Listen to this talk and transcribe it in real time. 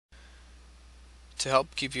To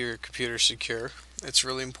help keep your computer secure, it's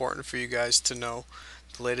really important for you guys to know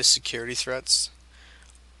the latest security threats.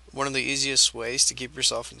 One of the easiest ways to keep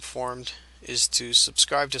yourself informed is to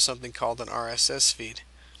subscribe to something called an RSS feed.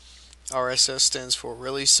 RSS stands for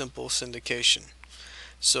Really Simple Syndication.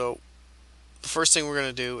 So the first thing we're going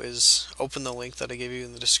to do is open the link that I gave you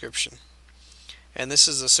in the description. And this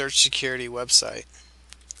is a search security website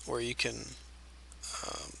where you can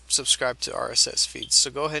subscribe to RSS feeds.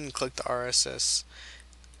 So go ahead and click the RSS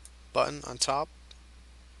button on top,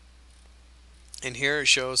 and here it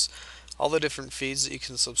shows all the different feeds that you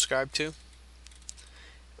can subscribe to,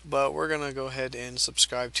 but we're gonna go ahead and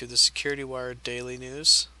subscribe to the Security Wire Daily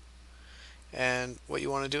News. And what you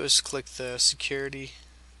want to do is click the security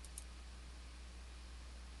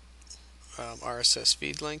RSS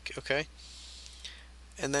feed link, okay,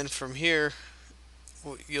 and then from here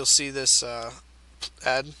you'll see this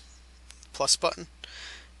add plus button.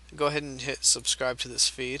 Go ahead and hit subscribe to this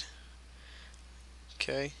feed.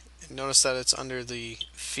 Okay, and notice that it's under the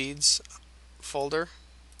feeds folder.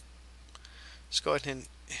 Just go ahead and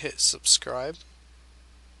hit subscribe,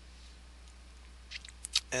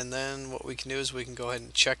 and then what we can do is we can go ahead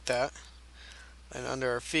and check that, and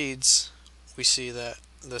under our feeds we see that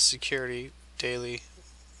the security daily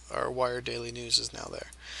or Wire Daily News is now there.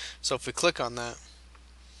 So if we click on that,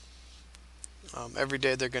 every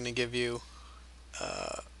day they're going to give you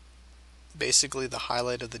basically the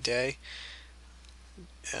highlight of the day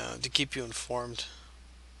to keep you informed.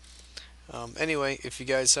 Anyway, if you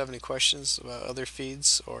guys have any questions about other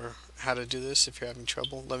feeds or how to do this, if you're having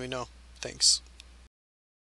trouble, let me know. Thanks.